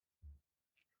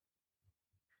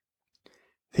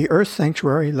The Earth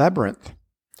Sanctuary Labyrinth.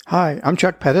 Hi, I'm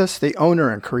Chuck Pettis, the owner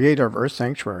and creator of Earth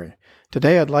Sanctuary.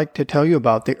 Today I'd like to tell you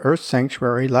about the Earth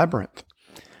Sanctuary Labyrinth.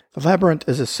 The labyrinth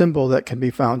is a symbol that can be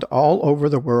found all over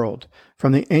the world,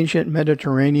 from the ancient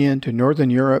Mediterranean to Northern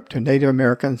Europe to Native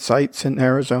American sites in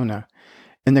Arizona.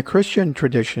 In the Christian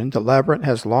tradition, the labyrinth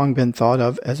has long been thought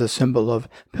of as a symbol of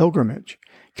pilgrimage.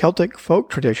 Celtic folk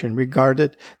tradition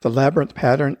regarded the labyrinth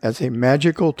pattern as a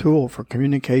magical tool for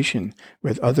communication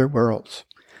with other worlds.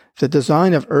 The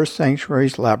design of Earth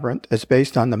Sanctuary's labyrinth is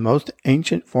based on the most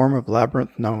ancient form of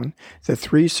labyrinth known, the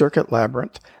three-circuit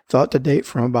labyrinth, thought to date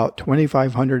from about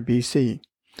 2500 BC.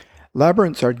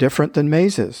 Labyrinths are different than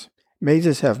mazes.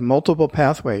 Mazes have multiple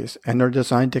pathways and are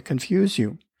designed to confuse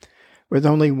you. With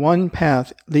only one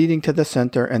path leading to the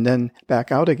center and then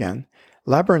back out again,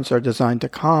 labyrinths are designed to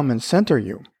calm and center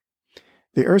you.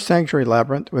 The Earth Sanctuary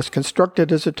Labyrinth was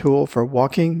constructed as a tool for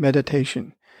walking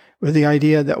meditation, with the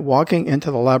idea that walking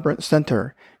into the labyrinth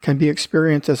center can be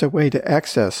experienced as a way to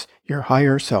access your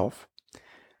higher self.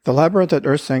 The labyrinth at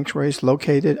Earth Sanctuary is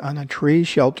located on a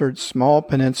tree-sheltered small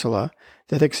peninsula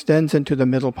that extends into the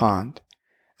middle pond.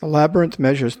 The labyrinth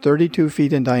measures 32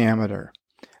 feet in diameter.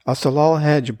 A salal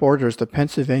hedge borders the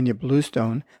Pennsylvania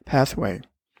bluestone pathway.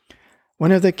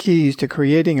 One of the keys to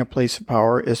creating a place of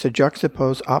power is to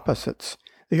juxtapose opposites.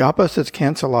 The opposites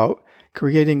cancel out,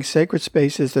 creating sacred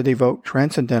spaces that evoke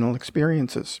transcendental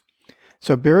experiences.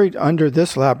 So buried under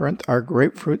this labyrinth are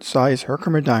grapefruit-sized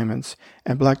Herkimer diamonds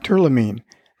and black tourmaline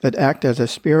that act as a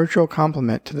spiritual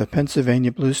complement to the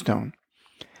Pennsylvania bluestone.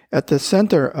 At the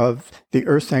center of the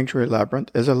Earth Sanctuary Labyrinth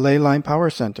is a ley line power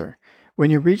center. When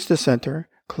you reach the center,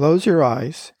 close your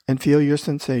eyes and feel your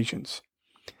sensations.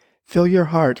 Fill your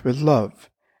heart with love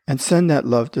and send that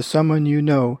love to someone you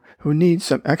know who needs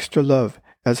some extra love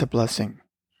as a blessing.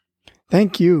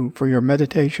 Thank you for your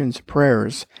meditations,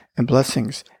 prayers, and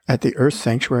blessings at the Earth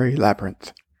Sanctuary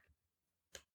Labyrinth.